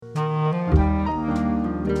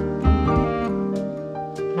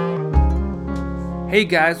Hey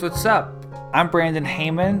guys, what's up? I'm Brandon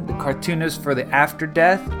Heyman, the cartoonist for The After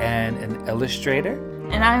Death and an illustrator.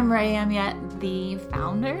 And I'm Ray Amiette, the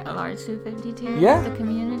founder of Arts 252, the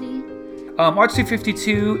community. Arts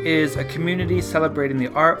 252 is a community celebrating the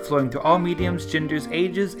art flowing through all mediums, genders,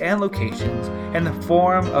 ages, and locations in the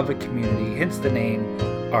form of a community, hence the name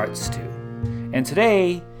Arts 2. And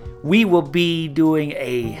today, we will be doing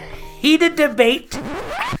a heated debate.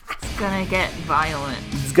 It's gonna get violent.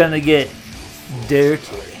 It's gonna get dirty.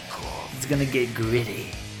 It's gonna get gritty.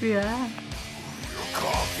 Yeah.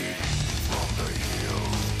 Coffee from the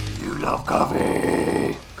hills. You love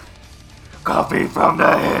coffee. Coffee from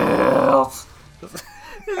the hills.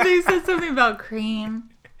 They said something about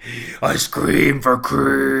cream. I scream for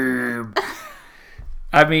cream.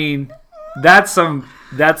 I mean, that's some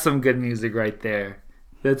good music right there.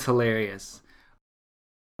 That's hilarious.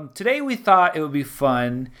 Today we thought it would be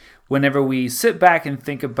fun whenever we sit back and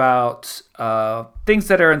think about things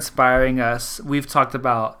that are inspiring us. We've talked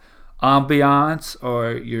about ambiance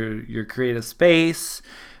or your creative space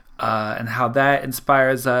and how that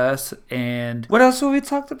inspires us. And what else have we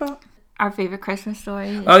talked about? Our favorite Christmas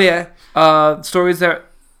stories. Oh, yeah. Our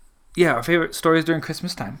favorite stories during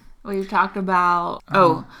Christmas time. We've talked about,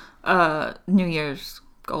 New Year's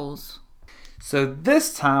goals. So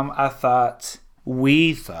this time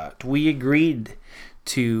we agreed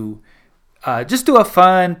to just do a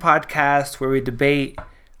fun podcast where we debate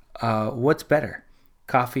what's better,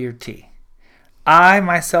 coffee or tea. I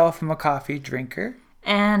myself am a coffee drinker.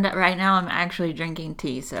 And right now I'm actually drinking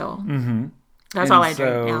tea, so that's all I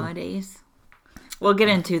drink nowadays. We'll get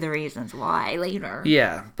into the reasons why later.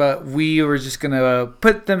 Yeah, but we were just going to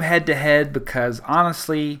put them head to head because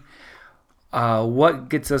honestly, what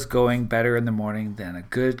gets us going better in the morning than a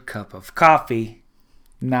good cup of coffee,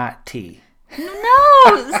 not tea?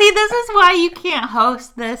 No! See, this is why you can't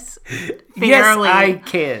host this fairly. Yes, I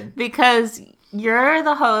can. Because you're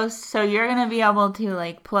the host, so you're going to be able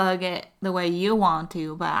to, plug it the way you want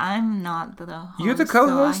to, but I'm not the host. You're the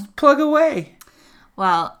co-host. So plug away.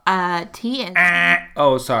 Well, tea is...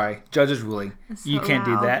 Oh, sorry. Judge's ruling. So you can't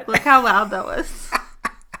loud. do that. Look how loud that was.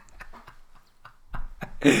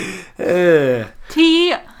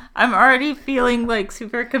 Tea, I'm already feeling,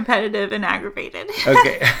 super competitive and aggravated.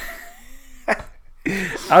 Okay.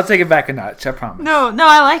 I'll take it back a notch, I promise. No,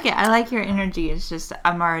 I like it. I like your energy. It's just,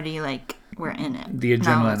 I'm already, we're in it. The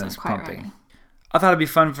adrenaline is pumping. Ready. I thought it'd be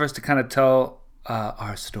fun for us to kind of tell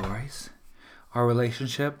our stories, our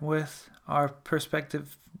relationship with our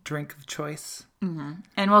perspective drink of choice. Mm-hmm.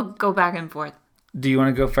 And we'll go back and forth. Do you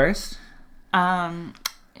want to go first?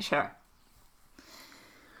 Sure.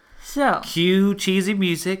 So. Cue cheesy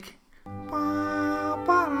music.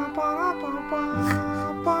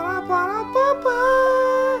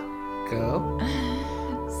 Go.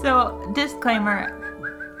 So, disclaimer.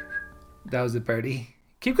 That was a birdie.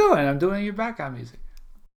 Keep going. I'm doing your background music.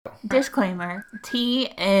 Disclaimer. Tea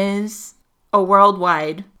is a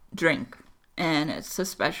worldwide drink. And it's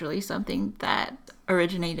especially something that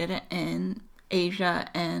originated in Asia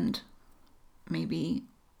and maybe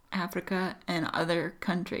Africa and other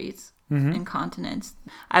countries and continents.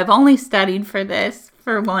 I've only studied for this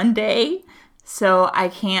for one day, so I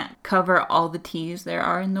can't cover all the teas there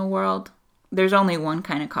are in the world. There's only one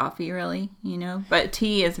kind of coffee, really, but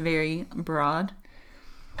tea is very broad.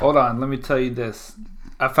 Hold on, let me tell you this.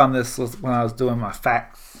 I found this when I was doing my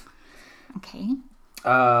facts. Okay.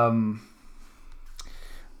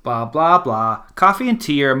 Blah, blah, blah. Coffee and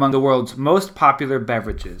tea are among the world's most popular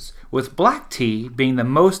beverages, with black tea being the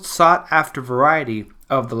most sought-after variety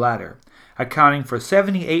of the latter, accounting for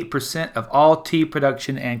 78% of all tea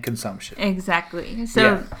production and consumption. Exactly.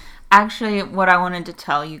 So, Actually, what I wanted to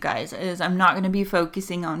tell you guys is I'm not going to be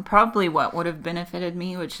focusing on probably what would have benefited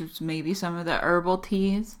me, which is maybe some of the herbal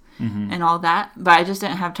teas and all that, but I just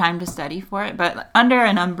didn't have time to study for it. But under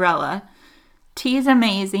an umbrella, tea is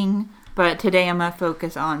amazing. But today I'm going to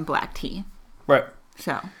focus on black tea. Right.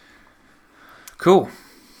 So. Cool.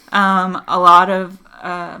 A lot of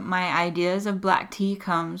my ideas of black tea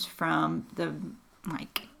comes from the,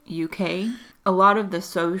 UK. A lot of the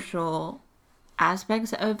social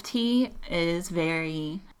aspects of tea is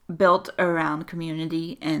very built around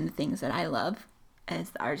community and things that I love as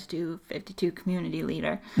the Arts 252 community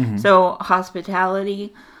leader. So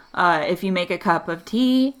hospitality, if you make a cup of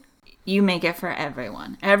tea, you make it for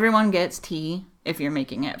everyone. Everyone gets tea if you're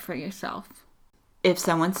making it for yourself. If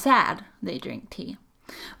someone's sad, they drink tea.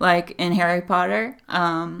 Like in Harry Potter,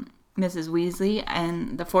 Mrs. Weasley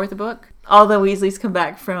and the fourth book, all the Weasleys come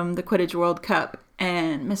back from the Quidditch World Cup,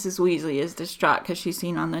 and Mrs. Weasley is distraught because she's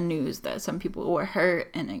seen on the news that some people were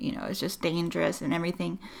hurt and, it's just dangerous and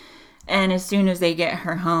everything. And as soon as they get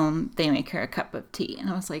her home, they make her a cup of tea. And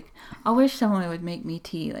I was like, I wish someone would make me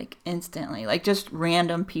tea like instantly. Like just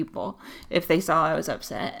random people, if they saw I was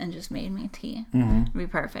upset and just made me tea. It'd be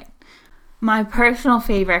perfect. My personal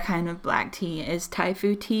favorite kind of black tea is Thai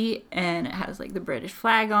food tea, and it has like the British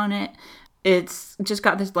flag on it. It's just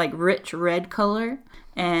got this like rich red color,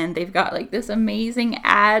 and they've got like this amazing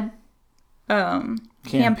ad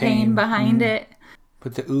campaign behind it.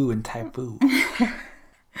 With the ooh and Thai food.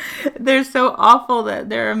 They're so awful that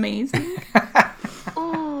they're amazing.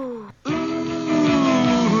 Ooh,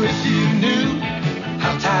 if you knew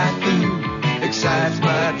how Thai food excites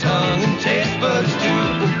my tongue and taste buds too.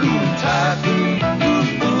 Ooh, Thai food.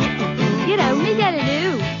 You only gotta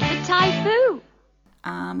do the Thai food.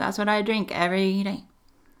 That's what I drink every day.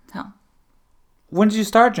 So, When did you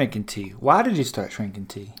start drinking tea? Why did you start drinking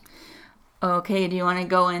tea? okay, do you want to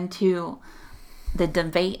go into the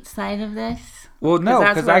debate side of this? Well, no,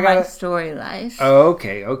 that's because where I got my story lies. Oh,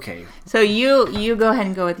 okay. So you go ahead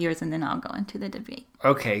and go with yours, and then I'll go into the debate.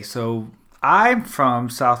 Okay, so I'm from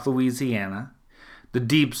South Louisiana, the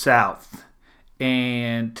deep South.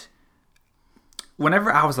 And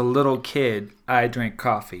whenever I was a little kid, I drank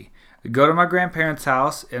coffee. I'd go to my grandparents'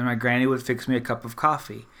 house, and my granny would fix me a cup of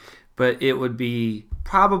coffee. But it would be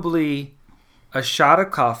probably a shot of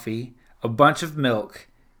coffee, a bunch of milk,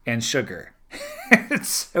 and sugar.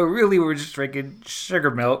 So really, we're just drinking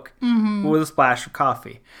sugar milk with a splash of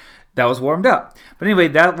coffee. That was warmed up. But anyway,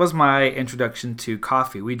 that was my introduction to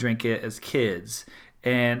coffee. We drank it as kids.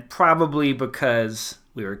 And probably because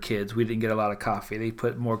we were kids, we didn't get a lot of coffee. They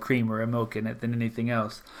put more cream or milk in it than anything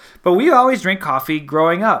else. But we always drank coffee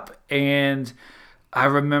growing up. And I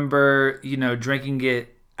remember, drinking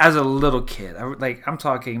it as a little kid. I'm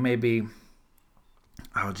talking maybe...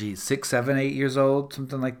 6, 7, 8 years old,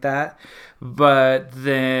 something like that. But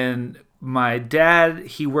then my dad,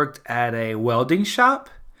 he worked at a welding shop.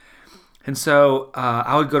 And so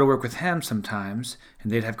I would go to work with him sometimes,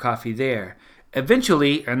 and they'd have coffee there.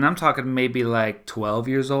 Eventually, and I'm talking maybe like 12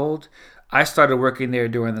 years old, I started working there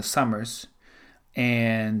during the summers.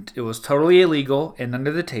 And it was totally illegal and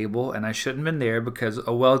under the table, and I shouldn't have been there because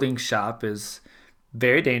a welding shop is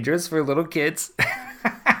very dangerous for little kids.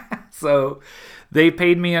 So they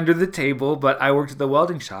paid me under the table, but I worked at the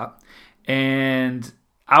welding shop, and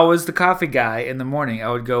I was the coffee guy in the morning. I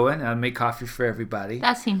would go in and I'd make coffee for everybody.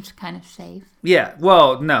 That seems kind of safe. Yeah,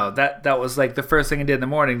 well, no, that was like the first thing I did in the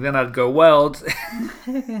morning. Then I'd go weld.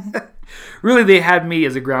 Really, they had me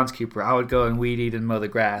as a groundskeeper. I would go and weed eat and mow the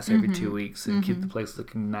grass every 2 weeks and keep the place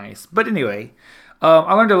looking nice. But anyway,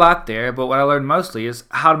 I learned a lot there, but what I learned mostly is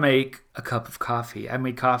how to make a cup of coffee. I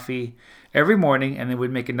made coffee every morning, and then we'd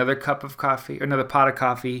make another cup of coffee, or another pot of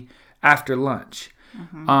coffee after lunch.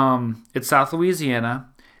 It's South Louisiana.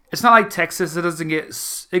 It's not like Texas.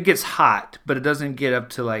 It gets hot, but it doesn't get up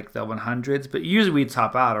to like the 100s. But usually we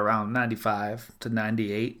top out around 95 to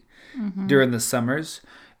 98 during the summers.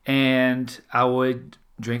 And I would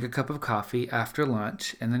drink a cup of coffee after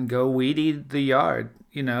lunch and then go weed eat the yard,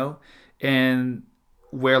 and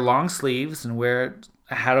wear long sleeves and wear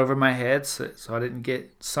a hat over my head so I didn't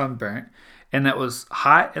get sunburnt. And that was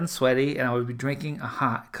hot and sweaty, and I would be drinking a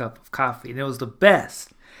hot cup of coffee. And it was the best.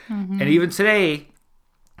 And even today,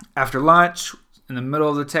 after lunch, in the middle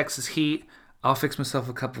of the Texas heat, I'll fix myself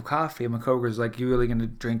a cup of coffee. And my coworker's like, "You really going to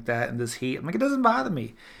drink that in this heat?" I'm like, "It doesn't bother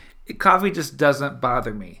me. Coffee just doesn't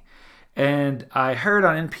bother me." And I heard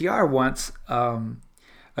on NPR once,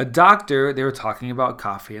 a doctor, they were talking about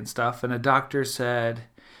coffee and stuff, and a doctor said,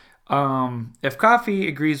 if coffee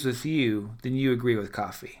agrees with you, then you agree with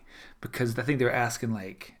coffee. Because I think they were asking,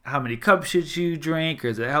 like, how many cups should you drink? Or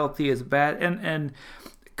is it healthy? Is it bad? And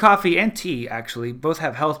coffee and tea, actually, both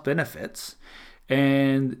have health benefits.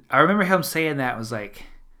 And I remember him saying that. I was like,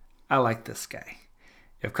 I like this guy.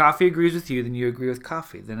 If coffee agrees with you, then you agree with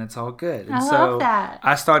coffee. Then it's all good. And I love that.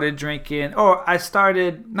 I started drinking, or I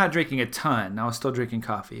started not drinking a ton. I was still drinking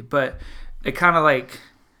coffee. But it kind of like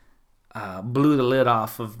blew the lid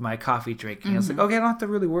off of my coffee drinking. I was like, okay, I don't have to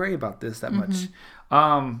really worry about this that much.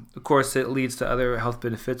 Of course, it leads to other health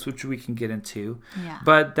benefits, which we can get into. Yeah.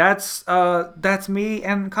 But that's me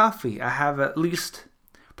and coffee. I have at least,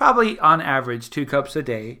 probably on average, 2 cups a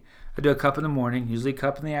day. I do a cup in the morning, usually a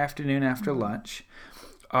cup in the afternoon after lunch.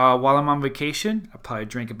 While I'm on vacation, I probably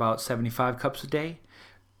drink about 75 cups a day.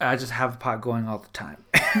 I just have a pot going all the time.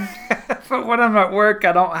 But when I'm at work,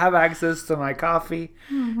 I don't have access to my coffee.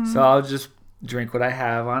 So I'll just drink what I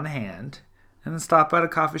have on hand and then stop at a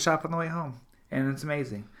coffee shop on the way home. And it's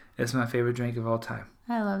amazing. It's my favorite drink of all time.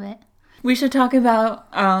 I love it. We should talk about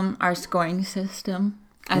our scoring system.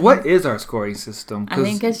 What is our scoring system? I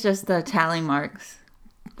think it's just the tally marks.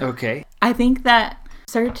 Okay. I think that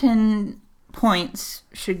certain points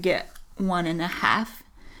should get 1.5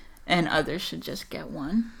 and others should just get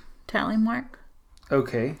 1 tally mark.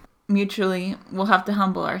 Okay. Mutually, we'll have to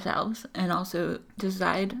humble ourselves and also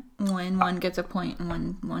decide when one gets a point and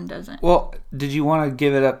when one doesn't. Well, did you want to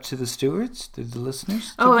give it up to the stewards, to the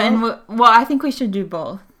listeners? to Oh, and vote? well, I think we should do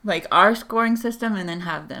both. Like our scoring system and then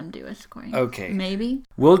have them do a scoring. Okay. Maybe.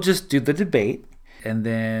 We'll just do the debate, and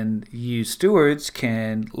then you stewards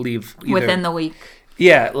can leave either, Within the week.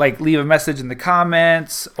 Yeah, like leave a message in the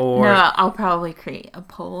comments or... No, I'll probably create a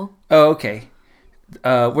poll. Oh, okay.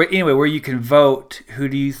 Where you can vote who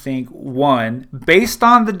do you think won based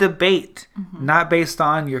on the debate, not based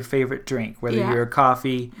on your favorite drink, whether Yeah. you're a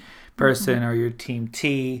coffee person or you're team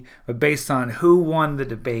tea, but based on who won the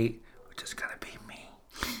debate, which is going to be me.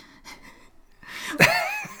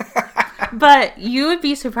 But you would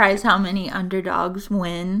be surprised how many underdogs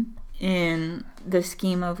win in the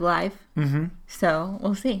scheme of life. Mm-hmm. So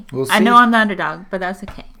we'll see. We'll I know see. I'm the underdog, but that's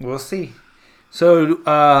okay. We'll see.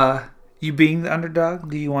 So, you being the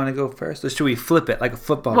underdog, do you want to go first? Or should we flip it like a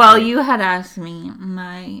football Well, game? you had asked me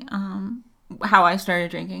my how I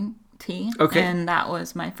started drinking tea. Okay. And that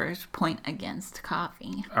was my first point against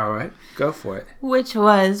coffee. All right, go for it. Which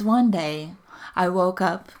was one day I woke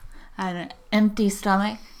up had an empty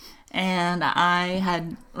stomach and I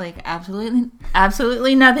had like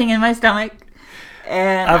absolutely nothing in my stomach,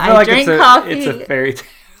 and I feel I like drank coffee. it's a fairy tale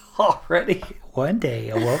already. One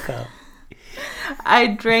day I woke up. I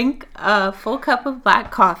drank a full cup of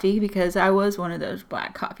black coffee because I was one of those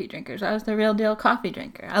black coffee drinkers. I was the real deal coffee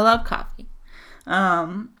drinker. I love coffee.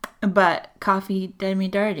 But coffee did me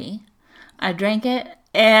dirty. I drank it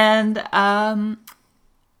and I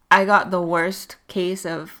got the worst case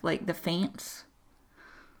of like the faints.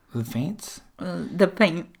 The faints? The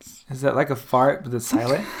faints. Is that like a fart but it's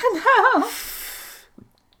silent? No.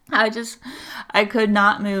 I could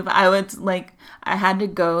not move. I had to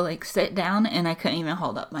go like sit down and I couldn't even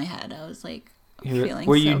hold up my head. I was like feeling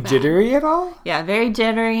Were so you bad. jittery at all? Yeah, very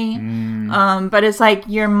jittery. But it's like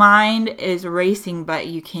your mind is racing but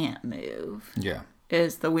you can't move. Yeah.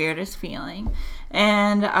 Is the weirdest feeling.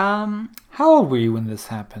 And How old were you when this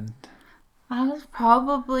happened? I was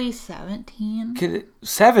probably 17.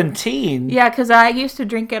 17? Yeah, because I used to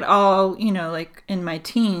drink it all, like in my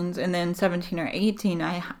teens, and then 17 or 18,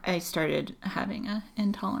 I started having an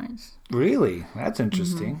intolerance. Really? That's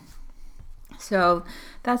interesting. So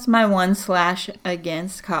that's my one /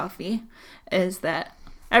 against coffee, is that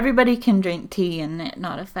everybody can drink tea and it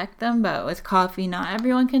not affect them, but with coffee, not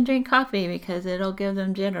everyone can drink coffee because it'll give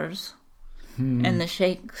them jitters and the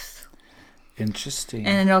shakes. Interesting.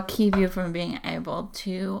 And it'll keep you from being able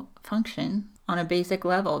to function on a basic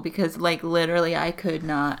level because, like, literally I could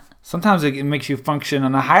not. Sometimes it makes you function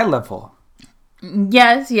on a high level.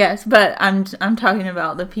 Yes, but I'm talking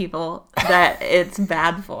about the people that it's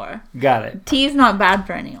bad for. Got it. Tea's not bad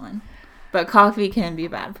for anyone, but coffee can be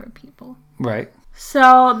bad for people. Right.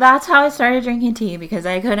 So that's how I started drinking tea, because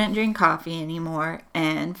I couldn't drink coffee anymore,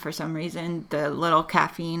 and for some reason the little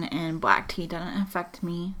caffeine in black tea doesn't affect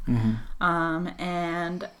me.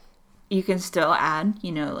 And you can still add,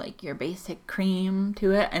 like your basic cream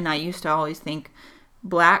to it. And I used to always think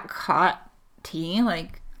black hot tea,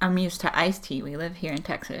 like I'm used to iced tea. We live here in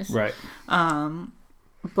Texas. Right.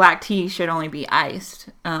 Black tea should only be iced.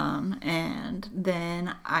 And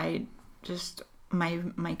then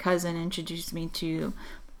my cousin introduced me to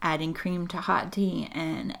adding cream to hot tea,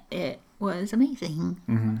 and it was amazing.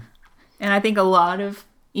 And I think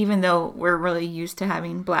even though we're really used to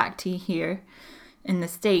having black tea here in the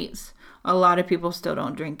States, a lot of people still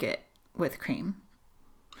don't drink it with cream.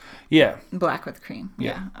 Yeah. Black with cream.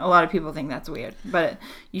 Yeah. A lot of people think that's weird, but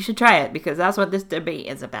you should try it because that's what this debate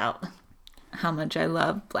is about. How much I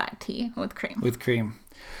love black tea with cream. With cream.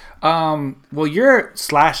 Well, your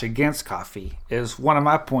 / against coffee is one of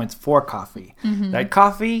my points for coffee. That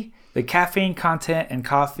coffee, the caffeine content in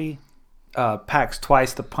coffee packs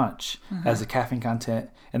twice the punch as the caffeine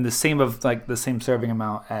content, and the same serving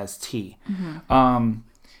amount as tea.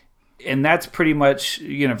 And that's pretty much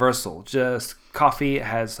universal. Just coffee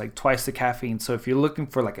has like twice the caffeine. So if you're looking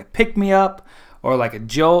for like a pick-me-up or like a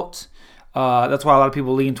jolt, that's why a lot of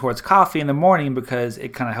people lean towards coffee in the morning, because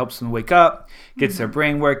it kind of helps them wake up, gets their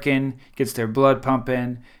brain working, gets their blood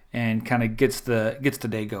pumping, and kind of gets the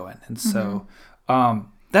day going. And so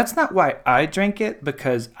that's not why I drink it,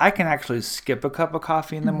 because I can actually skip a cup of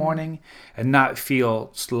coffee in the morning and not feel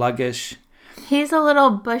sluggish. He's a little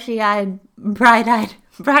bushy-eyed, bright-eyed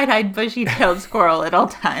bright-eyed, bushy-tailed squirrel at all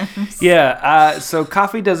times. Yeah, so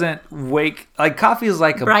coffee doesn't coffee is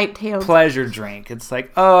like a Bright-tailed. pleasure drink. It's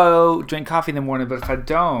like, oh, drink coffee in the morning, but if I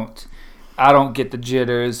don't get the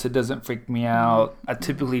jitters. It doesn't freak me out. I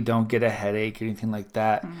typically don't get a headache or anything like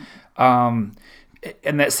that.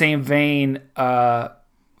 In that same vein,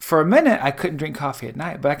 for a minute, I couldn't drink coffee at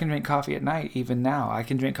night, but I can drink coffee at night even now. I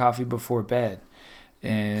can drink coffee before bed.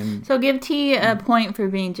 And So give tea a point for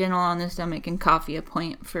being gentle on the stomach and coffee a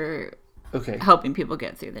point for okay. helping people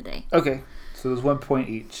get through the day. Okay. So there's 1 point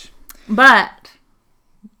each. But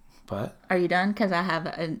But are you done? Because I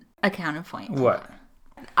have a counterpoint. what?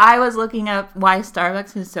 I was looking up why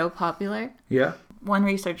Starbucks is so popular. Yeah. One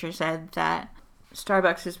researcher said that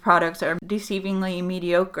Starbucks' products are deceivingly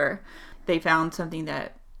mediocre. They found something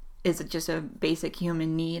that is just a basic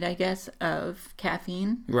human need, I guess, of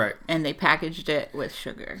caffeine. Right. And they packaged it with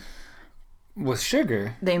sugar. With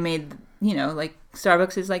sugar? They made, like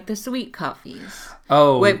Starbucks is like the sweet coffees.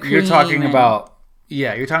 Oh, Whipped you're talking cream about...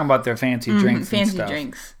 Yeah, you're talking about their fancy drinks fancy and stuff.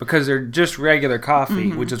 drinks. Because they're just regular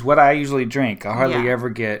coffee, which is what I usually drink. I hardly Yeah. ever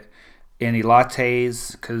get any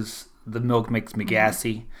lattes because the milk makes me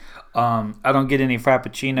gassy. I don't get any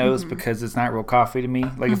frappuccinos because it's not real coffee to me.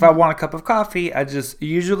 Like if I want a cup of coffee,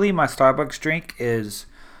 usually my Starbucks drink is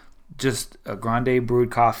just a grande brewed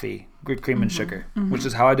coffee with cream and sugar, which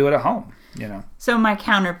is how I do it at home, So my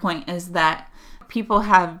counterpoint is that people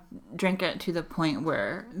have drink it to the point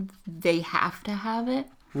where they have to have it,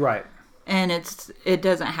 Right. and it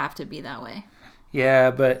doesn't have to be that way.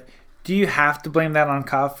 Yeah, but do you have to blame that on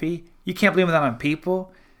coffee? You can't blame that on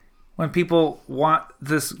people. When people want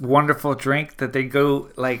this wonderful drink that they go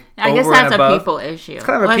like I guess over that's and a above. people issue. It's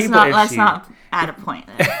kind of a let's people not, issue. Let's not add a point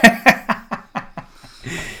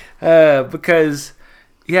there. Because,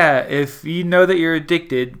 yeah, if you know that you're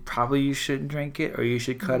addicted, probably you shouldn't drink it or you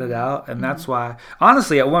should cut it out. And that's why,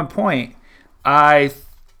 honestly, at one point, I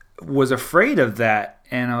was afraid of that.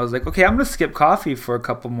 And I was like, okay, I'm going to skip coffee for a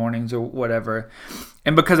couple mornings or whatever.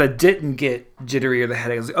 And because I didn't get jittery or the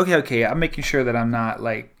headache, I was like, okay, I'm making sure that I'm not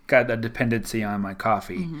like got that dependency on my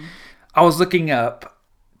coffee. I was looking up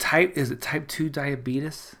type 2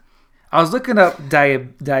 diabetes? I was looking up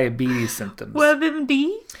diabetes symptoms.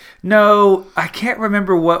 WebMD? No, I can't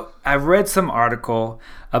remember what. I read some article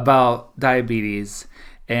about diabetes,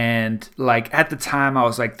 and like at the time I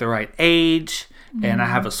was like the right age, and I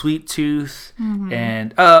have a sweet tooth,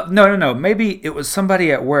 and no, maybe it was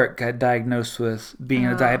somebody at work got diagnosed with being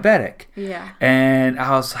a diabetic. Yeah. And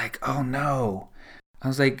I was like, oh no. I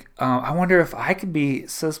was like, I wonder if I could be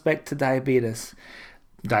suspect to diabetes.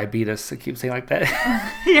 Diabetes, I keep saying like that.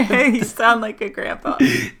 Yeah, you sound like a grandpa.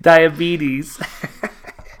 Diabetes.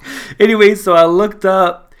 Anyway, so I looked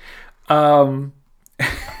up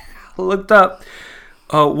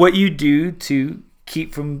what you do to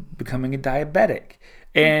keep from becoming a diabetic.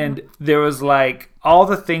 And there was like all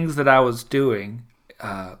the things that I was doing.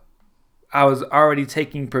 I was already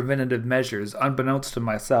taking preventative measures, unbeknownst to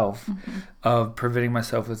myself, of preventing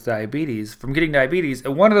myself from getting diabetes.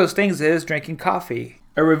 And one of those things is drinking coffee.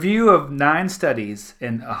 A review of 9 studies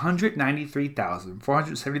in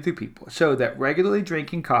 193,473 people showed that regularly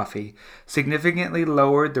drinking coffee significantly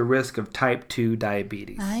lowered the risk of type 2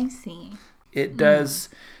 diabetes. I see. It does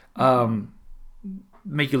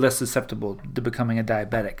make you less susceptible to becoming a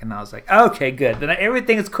diabetic. And I was like, okay, good. Then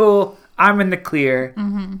everything is cool. I'm in the clear.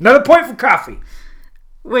 Another point for coffee.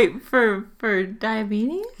 Wait, for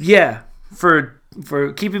diabetes? Yeah, for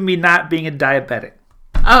keeping me not being a diabetic.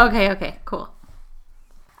 Oh, okay, cool.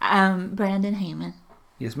 Brandon Heyman,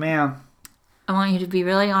 Yes, ma'am. I want you to be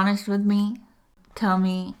really honest with me. Tell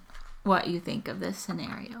me what you think of this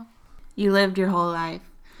scenario. You lived your whole life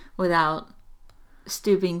without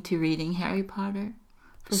stooping to reading Harry Potter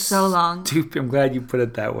for so long. I'm glad you put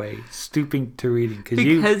it that way. Stooping to reading.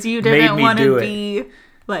 Because you didn't want to be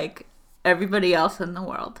like everybody else in the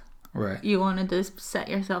world. Right. You wanted to set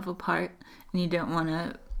yourself apart, and you didn't want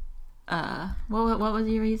to. What was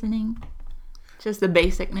your reasoning? Just the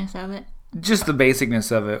basicness of it. Just the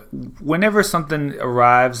basicness of it. Whenever something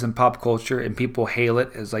arrives in pop culture and people hail it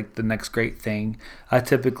as like the next great thing, I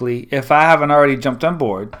typically, if I haven't already jumped on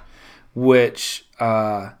board, which,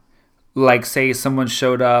 like say someone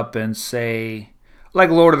showed up and say, like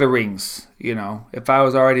Lord of the Rings, if I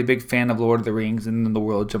was already a big fan of Lord of the Rings and then the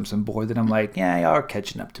world jumps on board, then I'm like, yeah, y'all are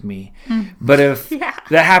catching up to me. But if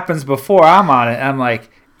that happens before I'm on it, I'm like,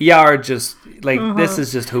 y'all are just like, this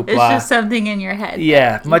is just hoopla. It's just something in your head.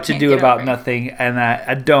 Yeah, much can't ado get about over. nothing, and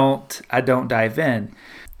I don't dive in.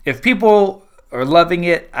 If people are loving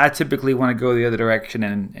it, I typically want to go the other direction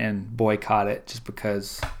and boycott it, just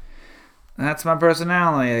because that's my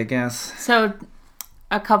personality, I guess. So,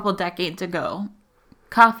 a couple decades ago,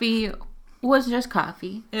 coffee was just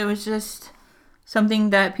coffee. It was just something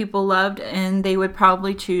that people loved, and they would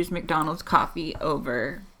probably choose McDonald's coffee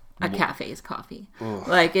over a cafe's coffee. Ugh.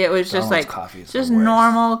 Like, it was just McDonald's like, coffee is the just worst.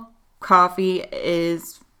 normal coffee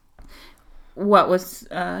is what was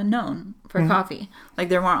known for coffee. Like,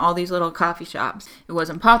 there weren't all these little coffee shops. It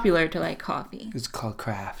wasn't popular to like coffee. It's called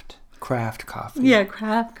craft coffee. Yeah,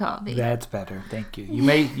 craft coffee. That's better. Thank you. You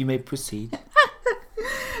may proceed.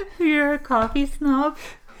 You're a coffee snob?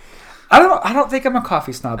 I don't think I'm a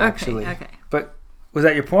coffee snob actually. Okay. But was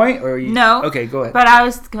that your point or you? No. Okay, go ahead. But I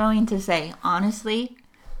was going to say, honestly,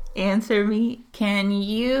 answer me. Can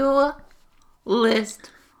you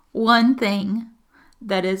list one thing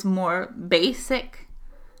that is more basic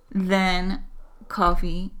than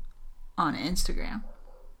coffee on Instagram?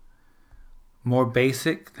 More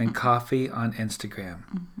basic than coffee on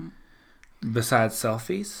Instagram. Besides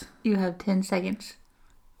selfies? You have 10 seconds.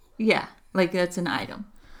 Yeah, like that's an item.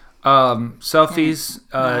 Selfies,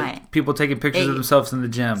 9, people taking pictures of 8, themselves in the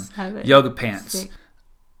gym, 7, yoga pants. 6.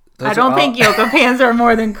 Those I are don't all- think yoga pants are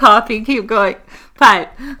more than coffee. Keep going. 5,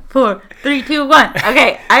 4, 3, 2, 1.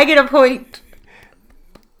 Okay, I get a point.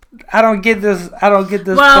 I don't get this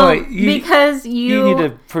Well, point. because you need to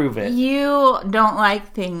prove it. You don't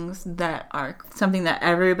like things that are something that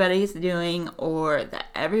everybody's doing or that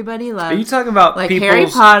everybody loves. Are you talking about like people's Harry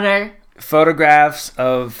Potter? photographs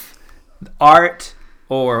of art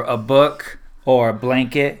or a book or a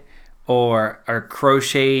blanket or a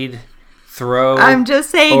crocheted throw I'm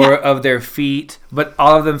just saying. or of their feet, but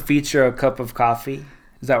all of them feature a cup of coffee?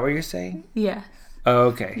 Is that what you're saying? Yes. Oh,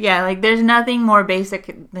 okay. Yeah, like there's nothing more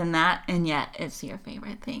basic than that, and yet it's your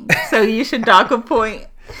favorite thing. So you should dock a point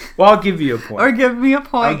Well, I'll give you a point. or give me a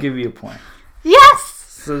point. I'll give you a point. Yes!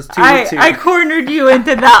 So it's 2-2. I cornered you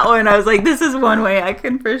into that one. I was like, this is one way I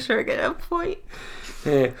can for sure get a point.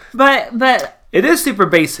 Yeah. But It is super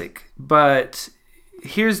basic, but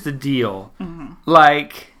here's the deal. Mm-hmm.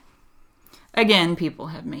 Like, again, people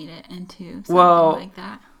have made it into something Well, like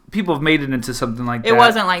that. people have made it into something like that. It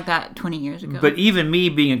wasn't like that 20 years ago. But even me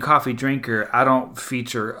being a coffee drinker, I don't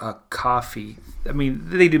feature a coffee. I mean,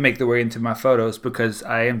 they do make their way into my photos because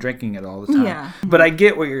I am drinking it all the time. Yeah. But I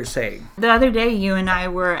get what you're saying. The other day, you and I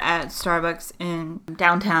were at Starbucks in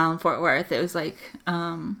downtown Fort Worth. It was like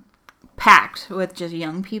packed with just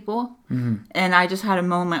young people. Mm-hmm. And I just had a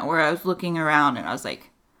moment where I was looking around and I was like,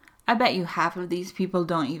 I bet you half of these people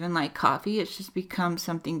don't even like coffee. It's just become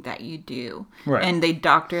something that you do. Right. And they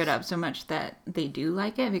doctor it up so much that they do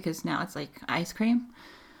like it because now it's like ice cream.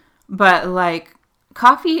 But like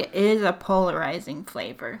coffee is a polarizing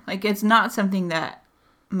flavor. Like it's not something that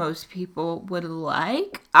most people would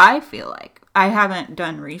like. I feel like I haven't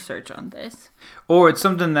done research on this. Or it's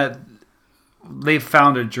something that they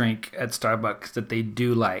found a drink at Starbucks that they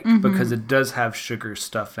do like because it does have sugar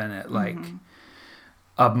stuff in it, like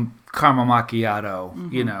caramel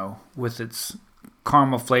macchiato, you know, with its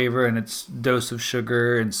caramel flavor and its dose of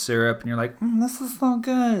sugar and syrup, and you're like, this is so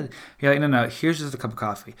good. You're like, no, here's just a cup of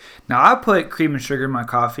coffee. Now, I put cream and sugar in my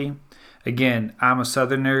coffee. Again, I'm a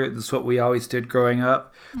Southerner. This is what we always did growing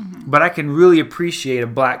up. But I can really appreciate a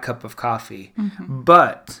black cup of coffee.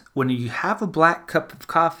 But when you have a black cup of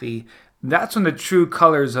coffee, that's when the true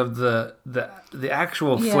colors of the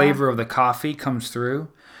actual flavor of the coffee comes through.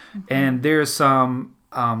 And there's some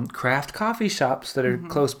craft coffee shops that are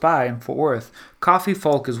close by in Fort Worth. Coffee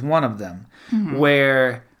Folk is one of them,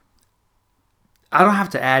 where I don't have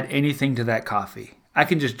to add anything to that coffee. I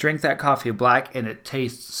can just drink that coffee black and it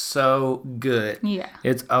tastes so good. Yeah.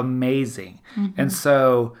 It's amazing. And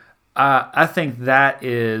so I think that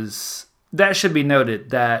should be noted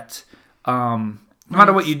that no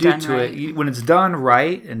matter what you do to it, when it's done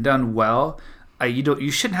right and done well,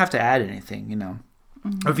 you shouldn't have to add anything, you know.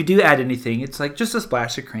 Or if you do add anything, it's like just a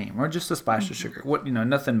splash of cream or just a splash of sugar.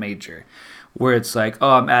 Nothing major. Where it's like,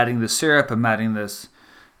 oh, I'm adding this syrup, I'm adding this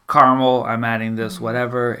caramel, I'm adding this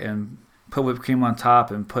whatever, and put whipped cream on top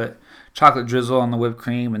and put chocolate drizzle on the whipped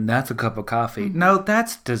cream, and that's a cup of coffee. No,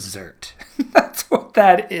 that's dessert. That's what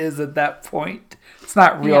that is at that point. It's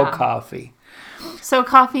not real coffee. So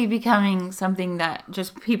coffee becoming something that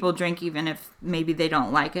just people drink even if maybe they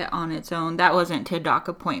don't like it on its own. That wasn't to dock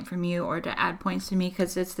a point from you or to add points to me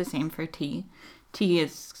because it's the same for tea. Tea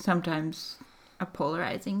is sometimes a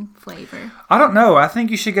polarizing flavor. I don't know. I think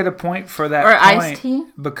you should get a point for that Or point. iced tea?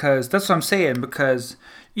 Because that's what I'm saying. Because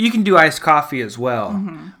you can do iced coffee as well.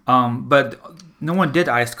 But no one did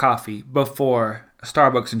iced coffee before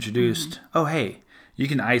Starbucks introduced, oh, hey, you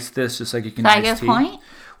can ice this just like you can So I ice get tea. a point?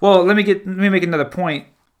 Well, let me make another point.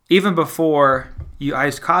 Even before you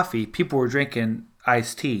iced coffee, people were drinking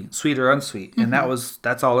iced tea, sweet or unsweet, and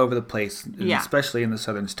that's all over the place, Yeah. especially in the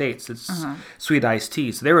southern states. It's sweet iced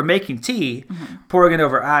tea. So they were making tea, pouring it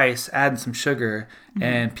over ice, adding some sugar,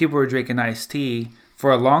 and people were drinking iced tea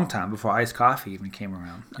for a long time before iced coffee even came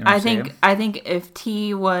around. You know what I'm saying? I think if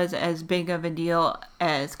tea was as big of a deal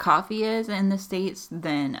as coffee is in the States,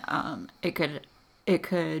 then it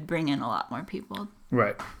could bring in a lot more people.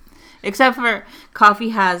 Right. Except for coffee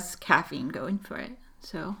has caffeine going for it.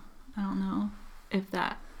 So I don't know if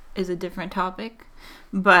that is a different topic.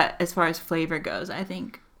 But as far as flavor goes, I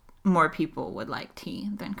think more people would like tea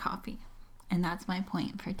than coffee. And that's my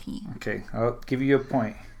point for tea. Okay, I'll give you a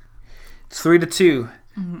point. It's 3-2.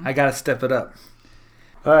 I gotta step it up.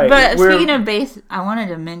 All right. But speaking of base, I wanted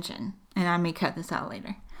to mention, and I may cut this out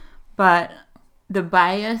later, but the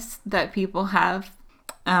bias that people have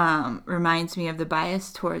reminds me of the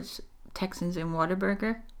bias towards Texans and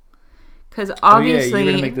Whataburger. Because obviously,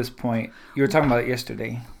 you're gonna make this point. You were talking about it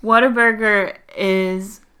yesterday. Whataburger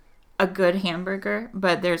is a good hamburger,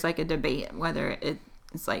 but there's like a debate whether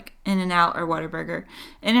it's like In-N-Out or Whataburger.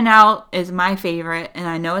 In-N-Out is my favorite, and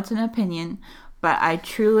I know it's an opinion, but I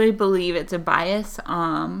truly believe it's a bias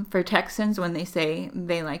for Texans when they say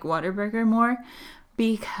they like Whataburger more.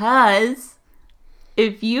 Because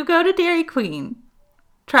if you go to Dairy Queen,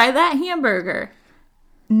 try that hamburger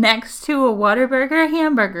next to a Whataburger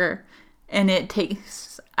hamburger, and it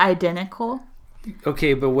tastes identical.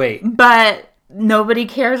 Okay, but wait. But nobody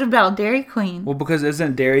cares about Dairy Queen. Well, because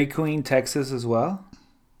isn't Dairy Queen Texas as well?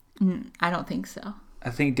 I don't think so.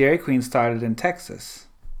 I think Dairy Queen started in Texas.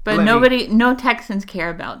 But no Texans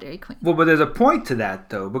care about Dairy Queen. Well, but there's a point to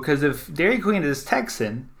that, though, because if Dairy Queen is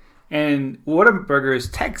Texan and Whataburger is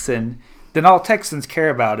Texan, then all Texans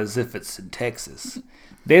care about is if it's in Texas.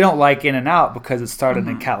 They don't like In-N-Out because it started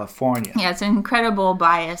in California. Yeah, it's an incredible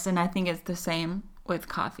bias, and I think it's the same with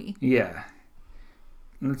coffee. Yeah.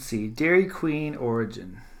 Let's see. Dairy Queen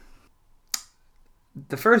origin.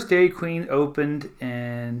 The first Dairy Queen opened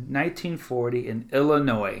in 1940 in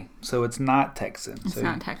Illinois, so it's not Texan. It's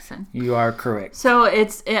not Texan. You are correct. So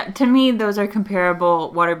to me, those are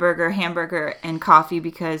comparable: Whataburger, hamburger, and coffee,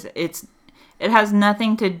 because it has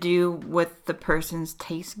nothing to do with the person's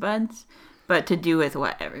taste buds, but to do with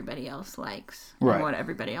what everybody else likes and what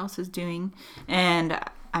everybody else is doing. And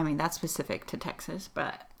I mean, that's specific to Texas,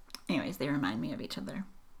 but anyways, they remind me of each other.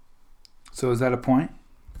 So is that a point?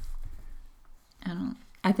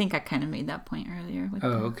 I think I kind of made that point earlier.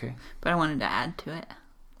 Okay. But I wanted to add to it.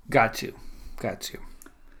 Got you.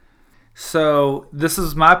 So this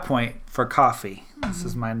is my point for coffee. This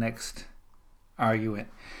is my next argument.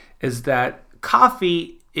 Is that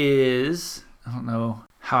coffee is, I don't know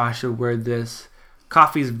how I should word this.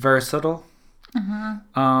 Coffee's versatile.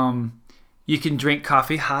 You can drink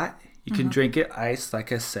coffee hot. You can drink it iced,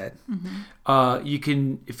 like I said. You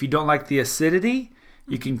can, if you don't like the acidity,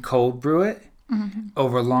 you can cold brew it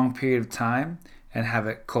over a long period of time and have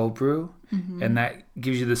it cold brew. And that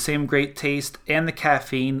gives you the same great taste and the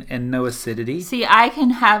caffeine and no acidity. See, I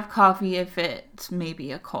can have coffee if it's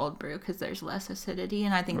maybe a cold brew because there's less acidity,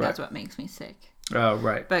 and I think that's what makes me sick. Oh,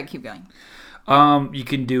 right. But keep going. You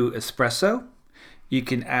can do espresso. You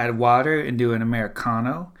can add water and do an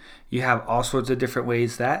Americano. You have all sorts of different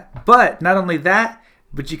ways that. But not only that,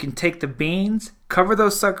 but you can take the beans, cover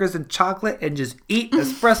those suckers in chocolate, and just eat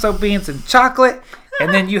espresso beans and chocolate.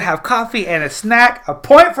 And then you have coffee and a snack. A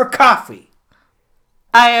point for coffee.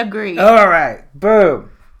 I agree. All right.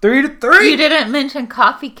 Boom. 3-3. You didn't mention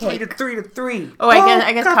coffee cake. 3-3. Oh,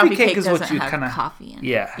 I guess coffee cake is doesn't what you have kind of coffee in it.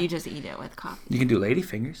 Yeah. You just eat it with coffee. You can do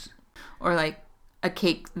ladyfingers. Or like a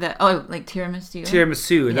cake like tiramisu.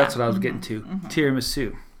 Tiramisu. That's what I was getting to.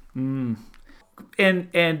 Tiramisu.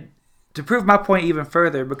 And to prove my point even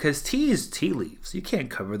further, because tea is tea leaves. You can't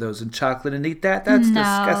cover those in chocolate and eat that. That's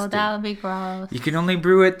disgusting. No, that would be gross. You can only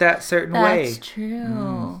brew it that certain way. That's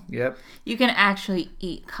true. Yep. You can actually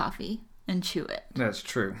eat coffee and chew it. That's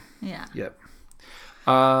true. Yeah. Yep.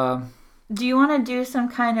 Do you want to do some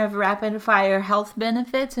kind of rapid fire health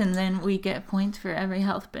benefits, and then we get points for every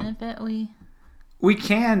health benefit we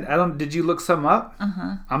can. Did you look some up?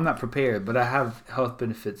 I'm not prepared, but I have health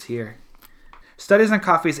benefits here. Studies on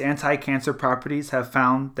coffee's anti-cancer properties have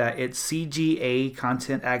found that its CGA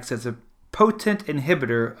content acts as a potent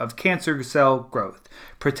inhibitor of cancer cell growth,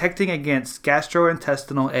 protecting against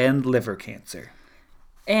gastrointestinal and liver cancer.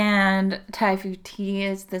 And Thai food tea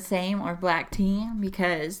is the same, or black tea,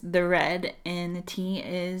 because the red in the tea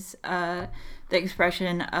is the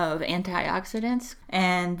expression of antioxidants,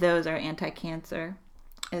 and those are anti-cancer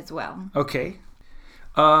as well. Okay.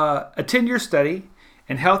 A 10-year study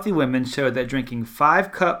in healthy women showed that drinking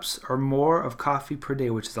 5 cups or more of coffee per day,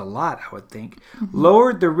 which is a lot, I would think,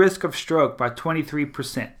 lowered the risk of stroke by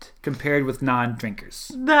 23% compared with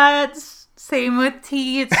non-drinkers. That's same with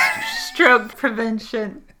tea. It's stroke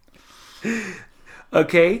prevention.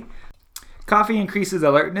 Okay. Coffee increases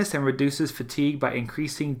alertness and reduces fatigue by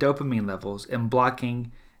increasing dopamine levels and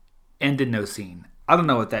blocking adenosine. I don't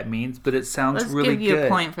know what that means, but it sounds Let's really give you good. a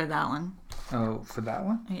point for that one. Oh, for that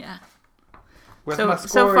one? Yeah. Where's So my so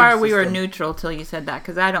scoring far we were system? neutral till you said that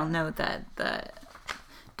because I don't know that the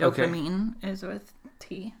Okay. dopamine is with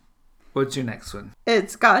tea. What's your next one?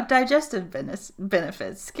 It's got digestive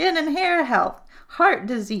benefits, skin and hair health, heart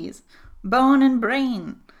disease, bone and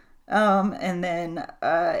brain, and then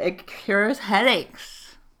it cures headaches.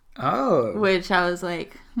 Oh. Which I was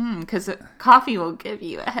like, because coffee will give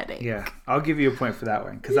you a headache. Yeah, I'll give you a point for that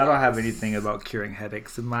one because I don't have anything about curing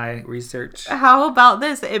headaches in my research. How about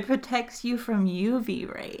this? It protects you from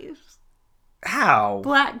UV rays. How?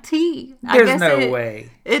 Black tea. There's no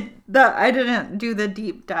way. I didn't do the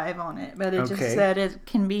deep dive on it, but it just Okay. said it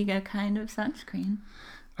can be a kind of sunscreen.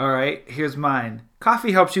 All right, here's mine.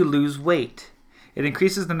 Coffee helps you lose weight. It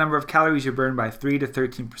increases the number of calories you burn by 3 to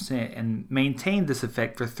 13% and maintain this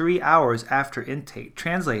effect for 3 hours after intake,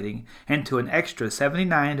 translating into an extra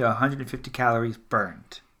 79 to 150 calories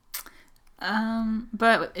burned.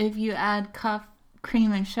 But if you add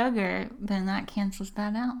cream and sugar, then that cancels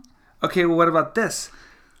that out. Okay, well, what about this?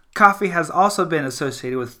 Coffee has also been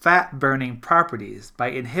associated with fat-burning properties by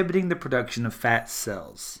inhibiting the production of fat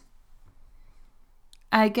cells.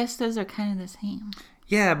 I guess those are kind of the same.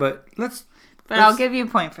 Yeah, but I'll give you a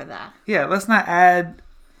point for that. Yeah, let's not add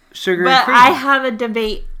sugar and But cream. I have a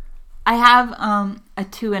debate. I have a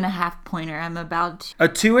 2.5 pointer. I'm about to. A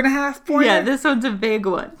 2.5 point? Yeah, this one's a big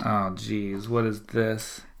one. Oh, geez, what is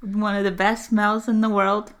this? One of the best smells in the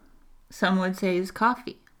world, some would say, is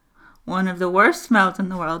coffee. One of the worst smells in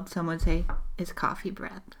the world, some would say, is coffee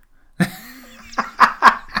breath.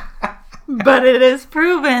 But it is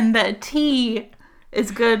proven that tea is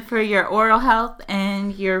good for your oral health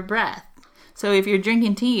and your breath. So if you're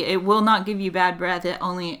drinking tea, it will not give you bad breath. It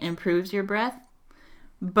only improves your breath.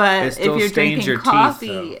 But It still if you're stains drinking your teeth,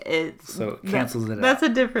 coffee, though. So it cancels it out. That's a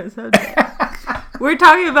different subject. We're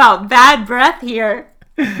talking about bad breath here.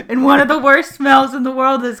 And one of the worst smells in the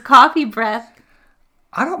world is coffee breath.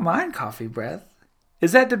 I don't mind coffee breath.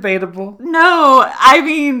 Is that debatable? No, I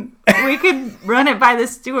mean, we could run it by the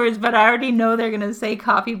stewards, but I already know they're going to say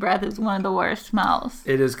coffee breath is one of the worst smells.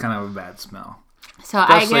 It is kind of a bad smell. So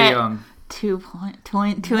Especially, I get 2 and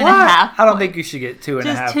a What? half. I don't think you should get 2.5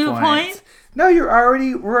 Just 2 points? No, we're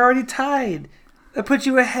already tied. That puts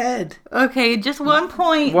you ahead. Okay, just 1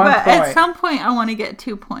 point. One but point. at some point, I want to get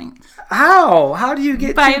 2 points. How? How do you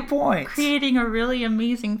get By 2 points? creating a really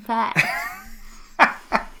amazing fact.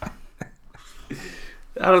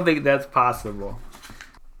 I don't think that's possible.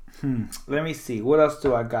 Let me see. What else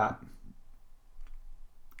do I got?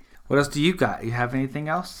 What else do you got? You have anything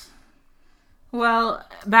else? Well,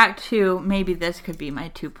 back to maybe this could be my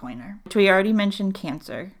 2-pointer. We already mentioned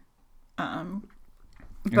cancer. And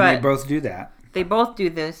But they both do that. they both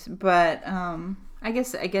do this, but I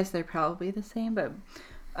guess they're probably the same, but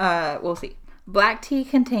we'll see. Black tea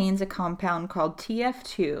contains a compound called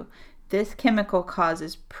TF2. This chemical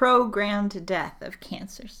causes programmed death of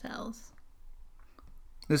cancer cells.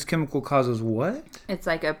 This chemical causes what? It's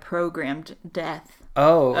like a programmed death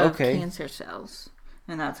Oh, of okay. cancer cells.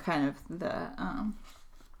 And that's kind of the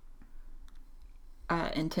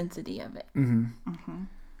intensity of it.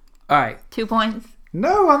 All right. 2 points.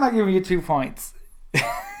 No, I'm not giving you 2 points.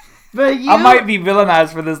 But you... I might be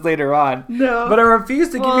villainized for this later on. No. But I refuse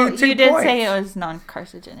to Well, give you 2 you did points. say it was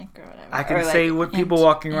non-carcinogenic or whatever. I can or say like what people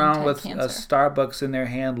walking around with a anti-cancer. Starbucks in their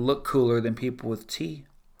hand look cooler than people with tea.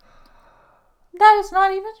 That is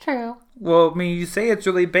not even true. Well, I mean, you say it's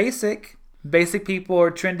really basic. Basic people are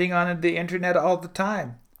trending on the internet all the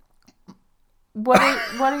time. What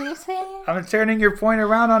are you saying? I'm turning your point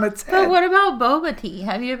around on its head. But what about boba tea?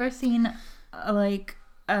 Have you ever seen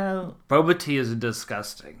Boba tea is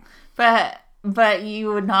disgusting. But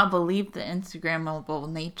you would not believe the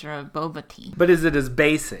Instagrammable nature of boba tea. But is it as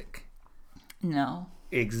basic? No.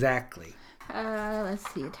 Exactly. Let's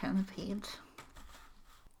see. Turn the page.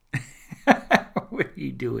 What are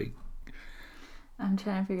you doing? I'm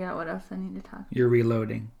trying to figure out what else I need to talk about. You're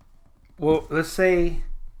reloading. Well, let's say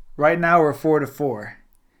right now we're 4-4.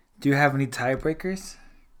 Do you have any tiebreakers?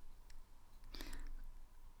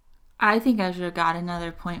 I think I should have got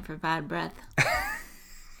another point for bad breath.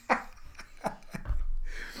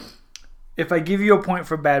 If I give you a point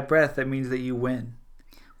for bad breath, that means that you win.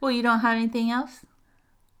 Well, you don't have anything else?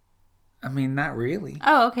 I mean, not really.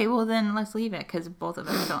 Oh, okay. Well, then let's leave it because both of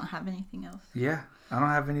us don't have anything else. Yeah, I don't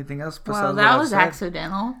have anything else besides Well, what that I've was said.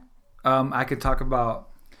 accidental. I could talk about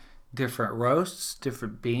different roasts,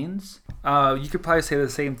 different beans. You could probably say the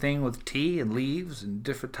same thing with tea and leaves and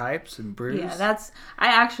different types and brews. Yeah, I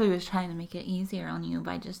actually was trying to make it easier on you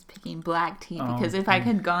by just picking black tea because if I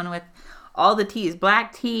had gone with all the teas,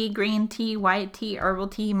 black tea, green tea, white tea, herbal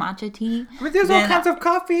tea, matcha tea. I mean, there's all kinds of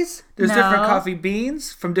coffees. There's different No. coffee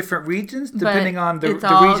beans from different regions, depending on the it's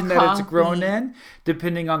all region that it's grown coffee. in.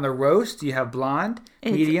 Depending on the roast, you have blonde,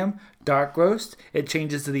 medium, dark roast. It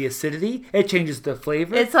changes to the acidity. It changes the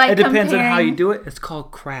flavor. It's like it depends on how you comparing- do it. It's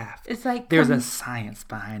called craft. It's like There's a science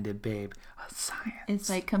behind it, babe. A science. It's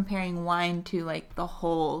like comparing wine to like the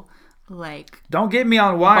whole like. Don't get me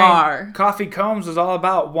on wine. Bar. Coffee Combs is all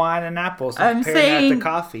about wine and apples. I'm Comparing that saying to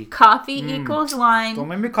coffee. Coffee equals wine. Don't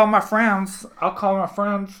make me call my friends. I'll call my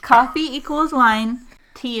friends. Coffee equals wine.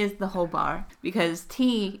 Tea is the whole bar because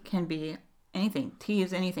tea can be anything. Tea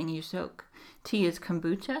is anything you soak. Tea is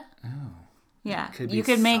kombucha. Oh. Yeah, Could you be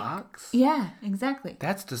could make. socks? Yeah, exactly.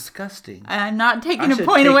 That's disgusting. I'm not taking I a should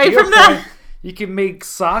point take away your from that. point. You can make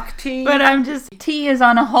sock tea. But I'm just tea is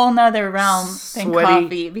on a whole nother realm than Sweaty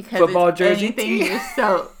coffee because football it's jersey anything tea. you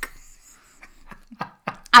soak.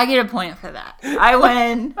 I get a point for that. I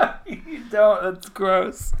win You don't. That's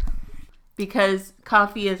gross. because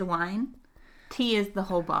coffee is wine, tea is the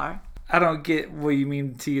whole bar. I don't get what you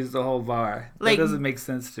mean tea is the whole bar. Like- that doesn't make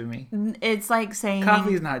sense to me. It's like saying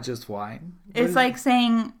Coffee is not just wine. What It's is like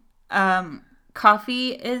saying coffee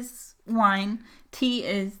is wine, tea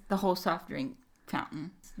is the whole soft drink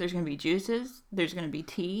fountain. There's going to be juices, there's going to be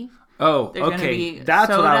tea. Oh, There's gonna okay. be That's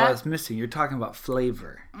what I soda. was missing. You're talking about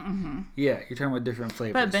flavor. Mm-hmm. Yeah, you're talking about different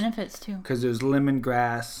flavors. But benefits too. Because there's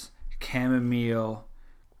lemongrass, chamomile,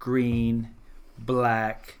 green,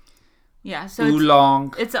 black, Yeah, so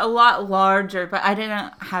oolong, it's a lot larger, but I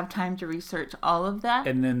didn't have time to research all of that.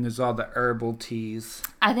 and then there's all the herbal teas.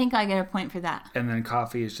 I think I get a point for that. And then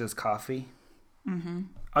coffee is just coffee. Mm-hmm.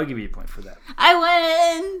 I'll give you a point for that. I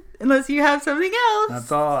win! Unless you have something else.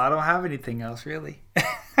 That's all. I don't have anything else, really.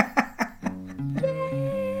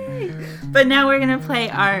 But now we're going to play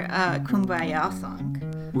our Kumbaya song.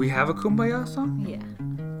 We have a Kumbaya song? Yeah.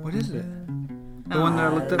 What is it? The one that I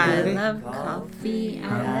looked up the I other day? love coffee,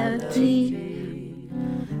 I love tea.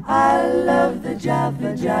 I love the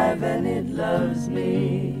Java Jive and it loves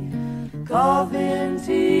me. Coffee and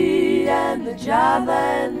tea and the Java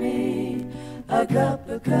and me. A cup,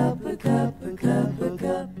 a cup, a cup, a cup, a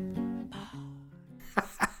cup.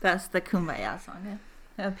 That's the Kumbaya song.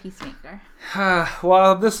 A Peacemaker.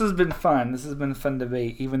 Well, this has been fun. This has been a fun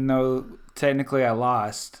debate. Even though technically I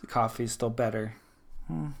lost, coffee's still better.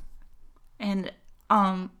 And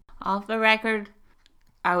off the record,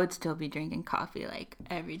 I would still be drinking coffee like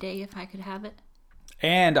every day if I could have it.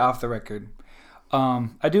 And off the record,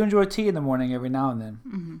 I do enjoy tea in the morning every now and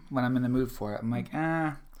then when I'm in the mood for it. I'm like,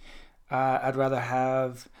 I'd rather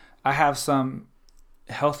have... I have some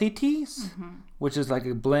healthy teas, which is like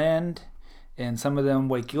a blend, and some of them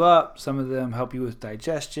wake you up, some of them help you with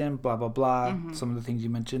digestion, blah, blah, blah. Some of the things you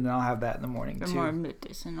mentioned, and I'll have that in the morning They're too. more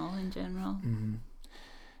medicinal in general.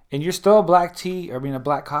 And you're still a black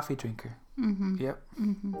coffee drinker. Yep.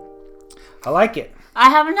 I like it. I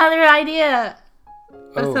have another idea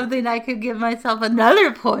of Oh. something I could give myself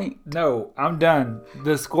another point. No, I'm done.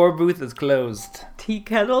 The score booth is closed. Tea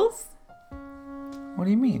kettles? What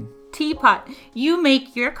do you mean? Teapot. You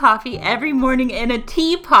make your coffee every morning in a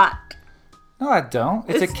teapot. No, I don't.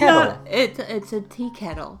 It's a kettle. It's a tea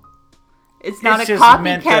kettle. It's not It's a just coffee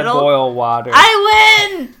meant kettle. to boil water.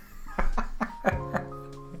 I win!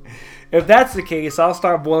 If that's the case, I'll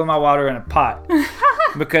start boiling my water in a pot.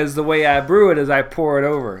 Because the way I brew it is I pour it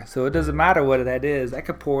over. So it doesn't matter what that is. I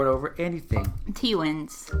could pour it over anything. Tea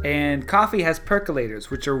wins. And coffee has percolators,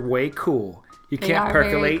 which are way cool. You They can't are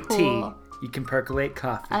very percolate cool. tea. You can percolate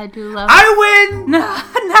coffee. I do love I win!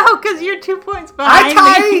 No, because you're 2 points behind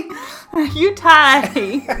I me. You tie.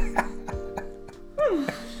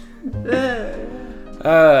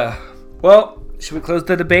 Well, should we close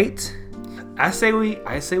the debate? I say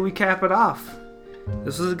we cap it off.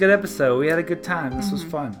 This was a good episode. We had a good time. This was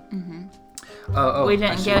fun. We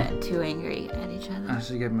didn't get too angry at each other. I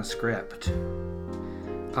should give him a script.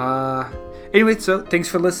 Anyway, so thanks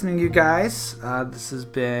for listening, you guys. This has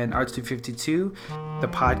been Arts 252, the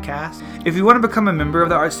podcast. If you want to become a member of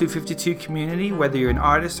the Arts 252 community, whether you're an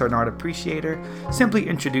artist or an art appreciator, simply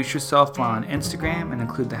introduce yourself on Instagram and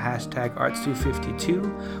include the hashtag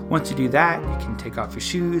Arts252. Once you do that, you can take off your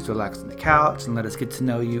shoes, relax on the couch, and let us get to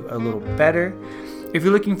know you a little better. If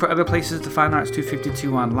you're looking for other places to find Arts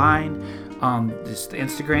 252 online, Just the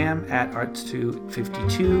Instagram at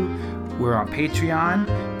Arts252. We're on Patreon.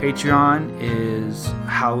 Patreon is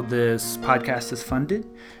how this podcast is funded.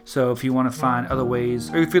 So if you want to find other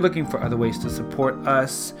ways, or if you're looking for other ways to support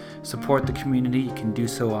us, support the community, you can do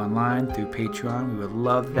so online through Patreon. We would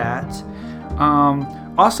love that.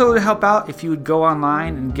 Also, to help out, if you would go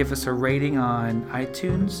online and give us a rating on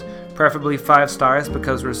iTunes, preferably 5 stars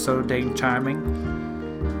because we're so dang charming.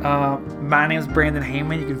 My name is Brandon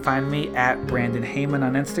Heyman. You can find me at Brandon Heyman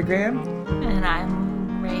on Instagram. And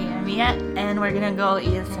I'm Ray Amiette, and we're gonna go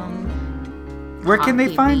eat some. Where can they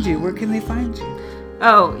coffee find you? beans. Where can they find you?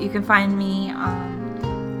 Oh, you can find me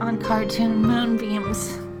on Cartoon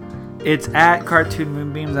Moonbeams. It's at Cartoon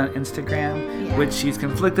Moonbeams on Instagram, Yeah. which she's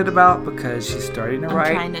conflicted about because she's starting to I'm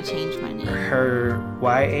write trying to change my name. her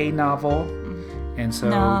YA novel, and so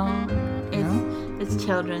No, it's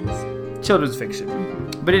children's. children's fiction.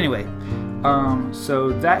 But anyway,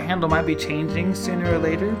 so that handle might be changing sooner or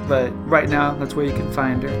later, but right now that's where you can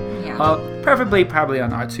find her. Yeah. Preferably probably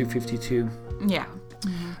on R252. Yeah.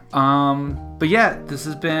 But yeah, this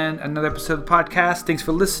has been another episode of the podcast. Thanks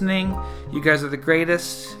for listening. You guys are the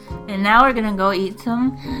greatest. And now we're gonna go eat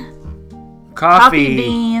some Coffee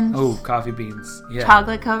beans. Oh, coffee beans. Yeah.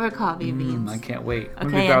 chocolate covered coffee beans. I can't wait. I'm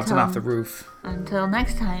Okay, gonna be bouncing until- off the roof. Until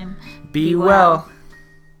next time. Be well.